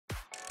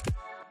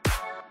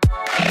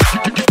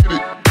வணக்கம்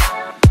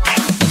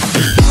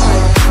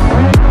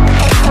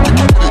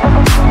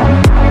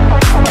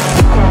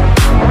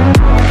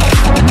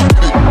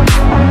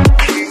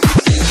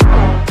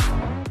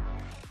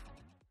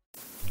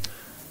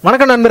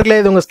நண்பர்களே,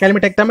 இது உங்க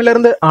SkyLimit தமிழ்ல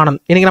இருந்து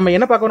ஆனந்த். இன்னைக்கு நம்ம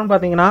என்ன பார்க்க போறோம்னு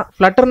பாத்தீங்கன்னா,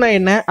 ஃப்ளட்டர்னா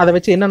என்ன, அதை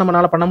வச்சு என்ன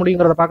நம்மளால பண்ண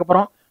முடியுங்கிறத பார்க்க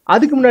போறோம்.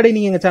 அதுக்கு முன்னாடி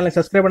நீங்க எங்க சேனலை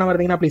சப்ஸ்கிரைப் பண்ண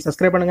வரீங்கன்னா ப்ளீஸ்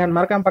சப்ஸ்கிரைப் பண்ணுங்க.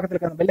 மறக்காம பக்கத்துல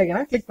இருக்க பெல்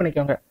ஐகானை கிளிக்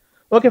பண்ணிக்கோங்க.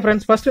 ஓகே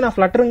ஃப்ரெண்ட்ஸ், ஃபர்ஸ்ட் நான்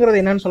ஃப்ளட்டர்ங்கிறது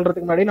என்னன்னு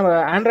சொல்றதுக்கு முன்னாடி நம்ம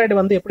ஆண்ட்ராய்டு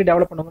வந்து எப்படி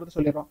டெவலப் பண்ணுங்கிறது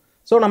சொல்லிடுறோம்.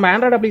 ஸோ நம்ம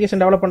ஆண்ட்ராய்டு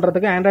அப்ளிகேஷன் டெவலப்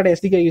பண்றதுக்கு ஆண்ட்ராய்டு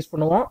SDK யூஸ்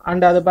பண்ணுவோம்.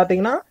 அண்ட் அது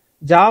பாத்தீங்கன்னா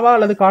ஜாவா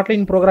அல்லது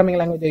காட்லின் ப்ரோக்ராமிங்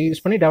லாங்குவேஜ்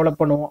யூஸ் பண்ணி டெவலப்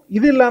பண்ணுவோம்.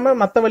 இது இல்லாம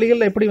மற்ற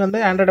வழிகள் எப்படி வந்து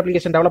ஆண்ட்ராய்டு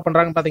அப்ளிகேஷன் டெவலப்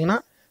பண்றாங்கன்னு பாத்தீங்கன்னா,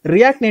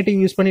 ரியாக்ட் நேட்டிவ்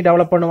யூஸ் பண்ணி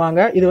டெவலப் பண்ணுவாங்க.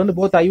 இது வந்து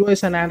both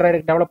iOS and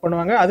Android develop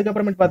பண்ணுவாங்க.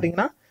 அதுக்கப்புறமேட்டு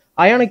பாத்தீங்கன்னா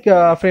அயானிக்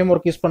ஃப்ரேம்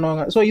ஒர்க் யூஸ்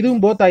பண்ணுவாங்க. ஸோ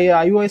இதுவும் போத்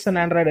iOS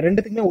அண்ட் ஆண்ட்ராய்டு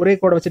ரெண்டுத்துக்குமே ஒரே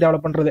கோட வச்சு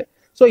டெவலப் பண்றது.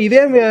 ஸோ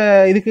இதே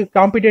இதுக்கு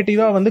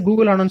காம்படிட்டிவா வந்து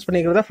கூகுள் அனௌன்ஸ்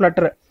பண்ணிக்கிறதா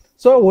ஃப்ளட்டர்.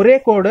 ஸோ ஒரே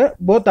கோடு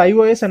போத்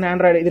iOS அண்ட்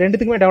ஆண்ட்ராய்டு இது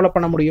ரெண்டுத்துக்குமே டெவலப்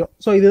பண்ண முடியும்.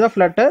 ஸோ இதுதான்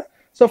ஃப்ளட்டர்.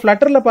 ஸோ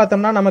ஃப்ளட்டர்ல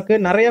பார்த்தோம்னா நமக்கு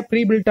நிறைய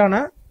ப்ரீ பில்டான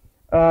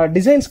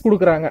டிசைன்ஸ்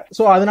கொடுக்குறாங்க.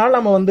 ஸோ அதனால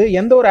நம்ம வந்து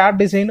எந்த ஒரு ஆப்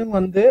டிசைனும்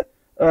வந்து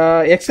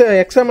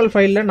XML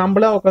ஃபைல்ல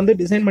நம்மளா உட்காந்து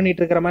டிசைன்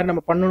பண்ணிட்டு இருக்கிற மாதிரி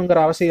நம்ம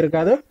பண்ணணுங்கிற அவசியம்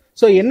இருக்காது.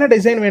 ஸோ என்ன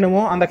டிசைன்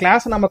வேணுமோ அந்த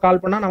கிளாஸ் நம்ம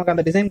கால் பண்ணா நமக்கு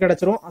அந்த டிசைன்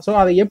கிடைச்சிரும். ஸோ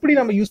அதை எப்படி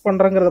நம்ம யூஸ்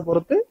பண்றோங்கிறத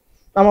பொறுத்து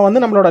நம்ம வந்து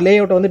நம்மளோட லே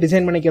அவுட்டை வந்து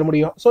டிசைன் பண்ணிக்க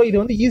முடியும். ஸோ இது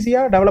வந்து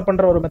ஈஸியா டெவலப்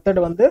பண்ற ஒரு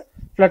மெத்தட் வந்து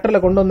ஃப்ளட்டர்ல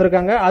கொண்டு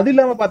வந்திருக்காங்க. அது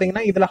இல்லாம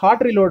பாத்தீங்கன்னா இதுல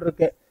ஹார்ட் ரீலோட்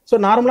இருக்கு. ஸோ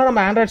நார்மலா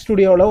நம்ம ஆண்ட்ராய்ட்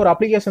ஸ்டுடியோவில் ஒரு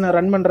அப்ளிகேஷனை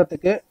ரன்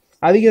பண்றதுக்கு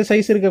அதிக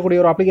சைஸ் இருக்கக்கூடிய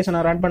ஒரு அப்ளிகேஷனை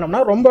ரன் பண்ணோம்னா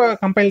ரொம்ப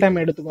கம்பைல் டைம்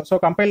எடுத்துக்கும். ஸோ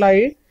கம்பைல்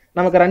ஆகி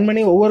நமக்கு ரன்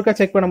பண்ணி ஒவ்வொருக்கா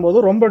செக் பண்ணும்போது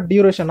ரொம்ப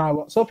டியூரேஷன்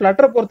ஆகும். ஸோ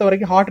ஃப்ளட்டரை பொறுத்த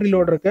வரைக்கும் ஹார்ட்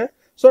ரீலோட் இருக்கு.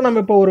 ஸோ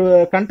நம்ம இப்போ ஒரு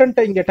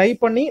கண்டென்ட்டை இங்க டைப்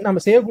பண்ணி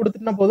நம்ம சேவ்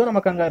கொடுத்துட்டா போதும்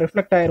நமக்கு அங்கே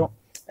ரிஃப்ளெக்ட் ஆயிரும்.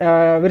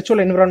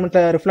 விர்ச்சுவல்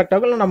என்விரான்மெண்ட்ல ரிஃப்ளெக்ட்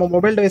ஆகும். நம்ம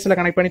மொபைல் டிவைஸ்ல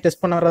கனெக்ட் பண்ணி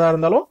டெஸ்ட் பண்ண வரதா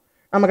இருந்தாலும்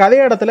நமக்கு அதே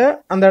இடத்துல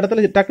அந்த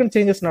இடத்துல டக்குன்னு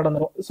சேஞ்சஸ்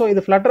நடந்துடும். ஸோ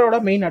இது ஃப்ளட்டரோட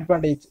மெயின்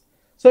அட்வான்டேஜ்.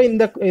 ஸோ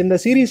இந்த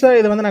சீரீஸா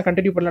இதை வந்து நான்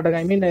கண்டினியூ பண்ணலாட்டேன்.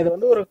 ஐ மீன் இது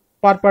வந்து ஒரு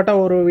பார்ட்டா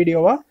ஒரு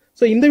வீடியோவா.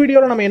 ஸோ இந்த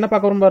வீடியோவில் நம்ம என்ன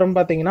பார்க்க வரும்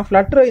பார்த்தீங்கன்னா,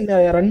 ஃப்ளட்டர் இந்த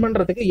ரன்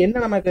பண்றதுக்கு என்ன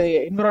நமக்கு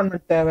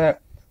என்விரான்மெண்ட் தேவை.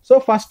 ஸோ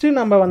ஃபர்ஸ்ட்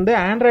நம்ம வந்து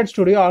ஆண்ட்ராய்ட்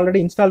ஸ்டுடியோ ஆல்ரெடி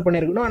இன்ஸ்டால்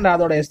பண்ணிருக்கணும் அண்ட்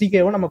அதோட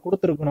SDKவும் நம்ம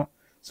கொடுத்துருக்கணும்.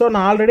 ஸோ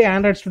நான் ஆல்ரெடி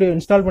ஆண்ட்ராய்ட் ஸ்டுடியோ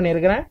இன்ஸ்டால்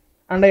பண்ணியிருக்கிறேன்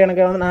அண்ட்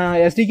எனக்கு வந்து நான்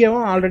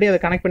SDKவும் ஆல்ரெடி அதை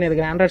கனெக்ட்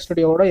பண்ணியிருக்கேன், ஆண்ட்ராய்ட்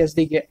ஸ்டுடியோட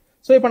SDK.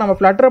 ஸோ இப்போ நம்ம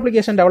ஃப்ளட்டர்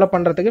அப்ளிகேஷன் டெவலப்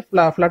பண்றதுக்கு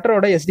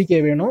ஃப்ளட்டரோட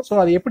SDK வேணும். ஸோ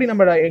அது எப்படி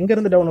நம்ம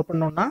எங்கிருந்து டவுன்லோட்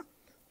பண்ணோம்னா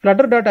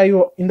flutter.io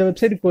இந்த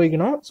வெப்சைட்டுக்கு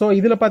போய்க்கணும். ஸோ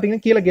இதுல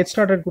பாத்தீங்கன்னா கீழே கெட்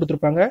ஸ்டார்டட்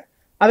கொடுத்துருப்பாங்க.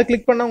 அதை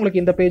கிளிக் பண்ணா உங்களுக்கு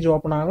இந்த பேஜ்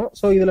ஓப்பன் ஆகும்.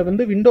 ஸோ இதுல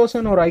வந்து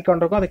விண்டோஸ்னு ஒரு ஐக்கான்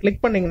இருக்கும். அதை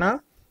கிளிக் பண்ணீங்கன்னா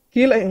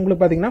கீழே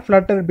உங்களுக்கு பாத்தீங்கன்னா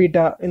ஃப்ளட்டர்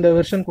பீட்டா இந்த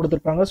வெர்ஷன்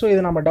கொடுத்துருப்பாங்க. ஸோ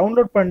இதை நம்ம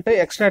டவுன்லோட் பண்ணிட்டு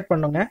எக்ஸ்ட்ராக்ட்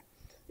பண்ணுங்க.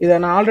 இதை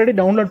நான் ஆல்ரெடி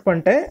டவுன்லோட்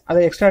பண்ணிட்டேன்,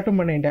 அதை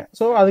எக்ஸ்ட்ராக்டும் பண்ணிட்டேன்.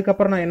 ஸோ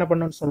அதுக்கப்புறம் நான் என்ன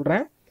பண்ணுன்னு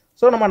சொல்றேன்.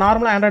 ஸோ நம்ம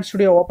நார்மலா ஆண்ட்ராய்ட்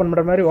ஸ்டுடியோ ஓப்பன்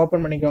பண்ற மாதிரி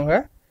ஓப்பன் பண்ணிக்கோங்க.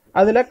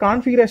 அதுல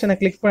கான்ஃபிகரேஷனை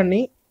கிளிக்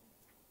பண்ணி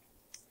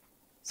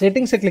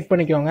செட்டிங்ஸை கிளிக்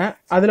பண்ணிக்கோங்க.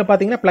 அதுல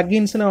பாத்தீங்கன்னா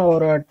பிளக்இன்ஸ்னு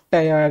ஒரு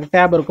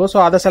டேப் இருக்கும். ஸோ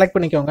அதை செலக்ட்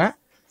பண்ணிக்கோங்க.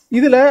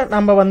 இதுல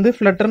நம்ம வந்து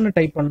ஃப்ளட்டர்னு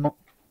டைப் பண்ணணும்.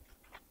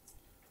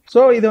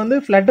 ஸோ இது வந்து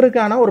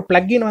ஃப்ளட்டருக்கான ஒரு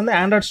பிளக்இன் வந்து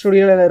ஆண்ட்ராய்ட்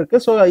ஸ்டுடியோல இருக்கு.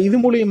 ஸோ இது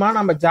மூலியமா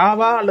நம்ம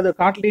ஜாவா அல்லது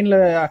காட்லின்ல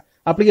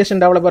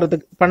அப்ளிகேஷன் டெவலப்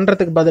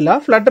பண்றதுக்கு பதிலாக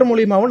ஃப்ளட்டர்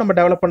மூலியமாவும் நம்ம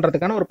டெவலப்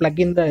பண்றதுக்கான ஒரு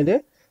பிளக்இன் தான் இது.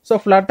 ஸோ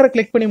ஃப்ளட்டர்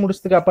கிளிக் பண்ணி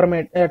முடிச்சதுக்கு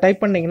அப்புறமே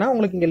டைப் பண்ணீங்கன்னா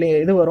உங்களுக்கு இங்க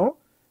இது வரும்.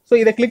 ஸோ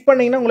இதை கிளிக்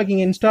பண்ணீங்கன்னா உங்களுக்கு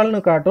இங்க இன்ஸ்டால்னு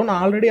காட்டும்.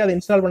 நான் ஆல்ரெடி அதை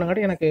இன்ஸ்டால்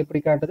பண்ணங்காட்டி எனக்கு இப்படி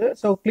காட்டுது.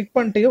 ஸோ கிளிக்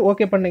பண்ணிட்டு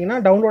ஓகே பண்ணீங்கன்னா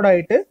டவுன்லோட்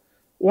ஆயிட்டு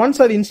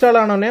ஒன்ஸ் அது இன்ஸ்டால்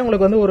ஆனோடனே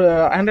உங்களுக்கு வந்து ஒரு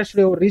ஆண்ட்ராய்ட்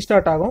ஸ்டுடியோ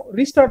ரீஸ்டார்ட் ஆகும்.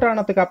 ரீஸ்டார்ட்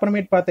ஆனதுக்கு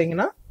அப்புறமேட்டு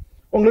பாத்தீங்கன்னா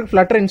உங்களுக்கு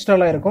ஃப்ளட்டர்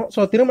இன்ஸ்டால் ஆயிருக்கும். ஸோ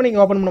திரும்ப நீங்க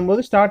ஓப்பன்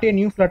பண்ணும்போது start a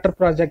new flutter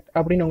project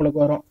அப்படின்னு உங்களுக்கு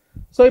வரும்.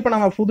 ஸோ இப்போ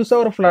நம்ம புதுசா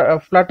ஒரு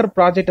ஃப்ளட்டர்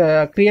ப்ராஜெக்ட்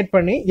கிரியேட்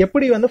பண்ணி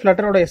எப்படி வந்து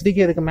ஃப்ளட்டரோட SDK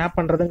இதுக்கு மேப்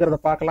பண்றதுங்கிறத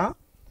பார்க்கலாம்.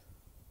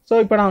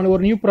 ஸோ இப்போ நான்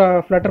ஒரு நியூ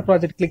ஃப்ளட்டர்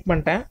ப்ராஜெக்ட் கிளிக்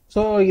பண்ணிட்டேன்.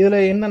 ஸோ இதுல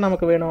என்ன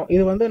நமக்கு வேணும்,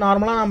 இது வந்து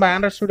நார்மலா நம்ம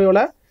ஆண்ட்ராய்ட்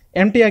ஸ்டுடியோல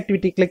எம்டி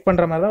ஆக்டிவிட்டி கிளிக்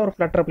பண்ற மாதிரி தான் ஒரு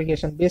ஃப்ளட்டர்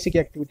அப்ளிகேஷன் பேசிக்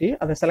ஆக்டிவிட்டி,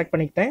 அதை செலக்ட்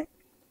பண்ணிக்கிட்டேன்.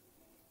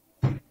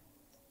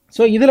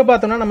 ஸோ இதுல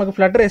பார்த்தோம்னா நமக்கு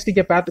ஃப்ளட்டர் SDK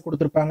பாத்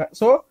கொடுத்துருப்பாங்க.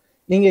 ஸோ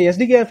நீங்க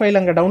SDK ஃபைல்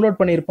அங்க டவுன்லோட்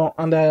பண்ணிருப்போம்,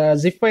 அந்த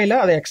ஜிப் ஃபைல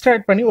அதை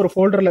எக்ஸ்ட்ராக்ட் பண்ணி ஒரு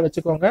ஃபோல்டர்ல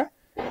வச்சுக்கோங்க.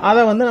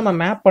 அதை வந்து நம்ம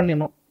மேப்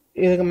பண்ணிடணும்.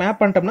 இதுக்கு மேப்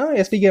பண்ணிட்டோம்னா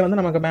SDK வந்து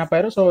நமக்கு மேப்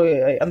ஆயிரும். ஸோ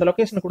அந்த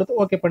லொகேஷன் கொடுத்து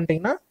ஓகே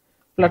பண்ணிட்டீங்கன்னா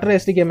ஃப்ளட்டர்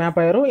SDK மேப்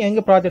ஆயிரும். எங்க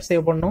ப்ராஜெக்ட்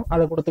சேவ் பண்ணணும்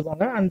அதை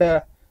கொடுத்துக்கோங்க. அந்த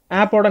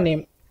ஆப்போட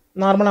நேம்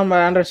நார்மலா நம்ம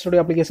ஆண்ட்ராய்ட் ஸ்டுடியோ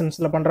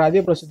அப்ளிகேஷன்ஸ்ல பண்ற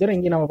அதே ப்ரொசீஜர்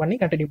இங்கே நம்ம பண்ணி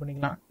கண்டினியூ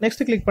பண்ணிக்கலாம்.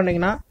 நெக்ஸ்ட் கிளிக்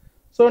பண்ணீங்கன்னா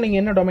ஸோ நீங்க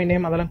என்ன டொமைன்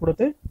நேம் அதெல்லாம்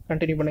கொடுத்து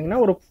கண்டினியூ பண்ணீங்கன்னா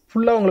ஒரு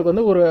ஃபுல்லா உங்களுக்கு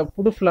வந்து ஒரு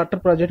புது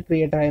ஃப்ளட்டர் ப்ராஜெக்ட்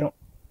கிரியேட் ஆயிரும்.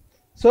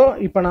 ஸோ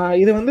இப்போ நான்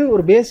இது வந்து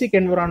ஒரு பேசிக்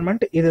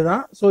என்விரான்மெண்ட்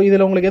இதுதான். ஸோ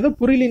இதுல உங்களுக்கு எதுவும்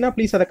புரியலன்னா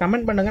ப்ளீஸ் அதை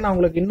கமெண்ட் பண்ணுங்க. நான்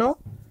உங்களுக்கு இன்னும்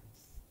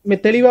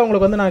தெளிவா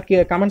உங்களுக்கு வந்து நான்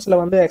கமெண்ட்ஸ்ல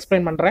வந்து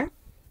எக்ஸ்பிளைன் பண்றேன்.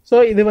 ஸோ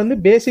இது வந்து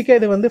பேசிக்கா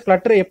இது வந்து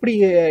ஃப்ளட்டர் எப்படி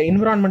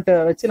என்விரான்மெண்ட்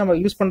வச்சு நம்ம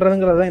யூஸ்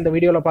பண்றதுங்கிறத இந்த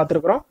வீடியோல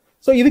பார்த்துருக்கோம்.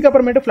 ஸோ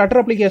இதுக்கப்புறமேட்டு ஃப்ளட்டர்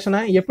அப்ளிகேஷனை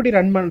எப்படி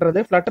ரன் பண்றது,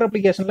 ஃப்ளட்டர்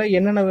அப்ளிகேஷன்ல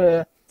என்னென்ன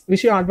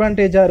விஷயம்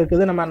அட்வான்டேஜா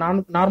இருக்குது, நம்ம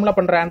நார்மலா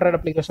பண்ற ஆண்ட்ராய்டு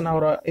அப்ளிகேஷன்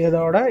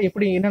இதோட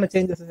எப்படி என்னென்ன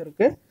சேஞ்சஸ்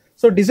இருக்கு,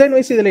 ஸோ டிசைன்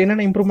வைஸ் இதுல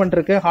என்னென்ன இம்ப்ரூவ்மெண்ட்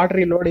இருக்கு, ஹார்ட்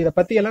ரீலோட், இதை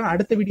பத்தி எல்லாம்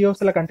அடுத்த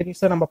வீடியோஸ்ல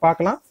கண்டினியூஸா நம்ம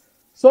பார்க்கலாம்.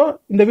 ஸோ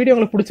இந்த வீடியோ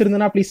உங்களுக்கு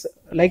பிடிச்சிருந்ததுன்னா ப்ளீஸ்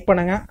லைக்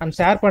பண்ணுங்க அண்ட்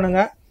ஷேர் பண்ணுங்க.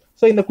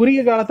 ஸோ இந்த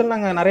குறுகிய காலத்தில்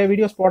நாங்கள் நிறைய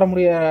வீடியோஸ் போட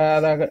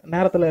முடியாத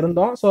நேரத்தில்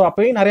இருந்தோம். ஸோ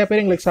அப்பயும் நிறைய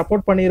பேர் எங்களுக்கு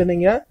சப்போர்ட்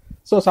பண்ணியிருந்தீங்க.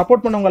 ஸோ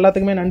சப்போர்ட் பண்ணவங்க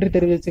எல்லாத்துக்குமே நன்றி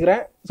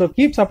தெரிவிச்சுக்கிறேன். ஸோ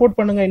கீப் சப்போர்ட்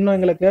பண்ணுங்க இன்னும்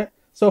எங்களுக்கு.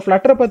 ஸோ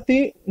ஃப்ளட்டரை பத்தி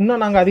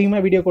இன்னும் நாங்க அதிகமா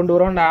வீடியோ கொண்டு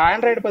வரோம். அந்த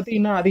ஆண்ட்ராய்டு பத்தி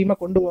இன்னும் அதிகமா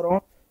கொண்டு வரோம்.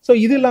 ஸோ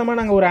இது இல்லாம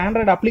நாங்க ஒரு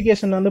ஆண்ட்ராய்டு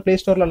அப்ளிகேஷன் வந்து பிளே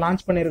ஸ்டோர்ல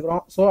லான்ச்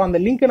பண்ணிருக்கோம். ஸோ அந்த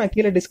லிங்க் நான்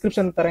கீழே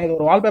டிஸ்கிரிப்ஷன் தரேன். இது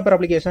ஒரு வால்பேப்பர்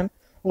அப்ளிகேஷன்.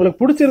 உங்களுக்கு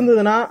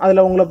பிடிச்சிருந்ததுன்னா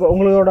அதுல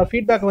உங்களோட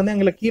ஃபீட்பேக் வந்து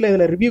எங்களுக்கு கீழே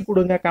இதுல ரிவ்யூ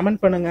கொடுங்க,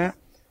 கமெண்ட் பண்ணுங்க.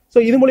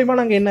 ஸோ இது மூலியமா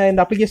நாங்க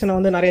இந்த அப்ளிகேஷனை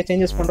வந்து நிறைய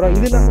சேஞ்சஸ் பண்றோம்.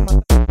 இது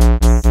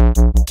இல்லாம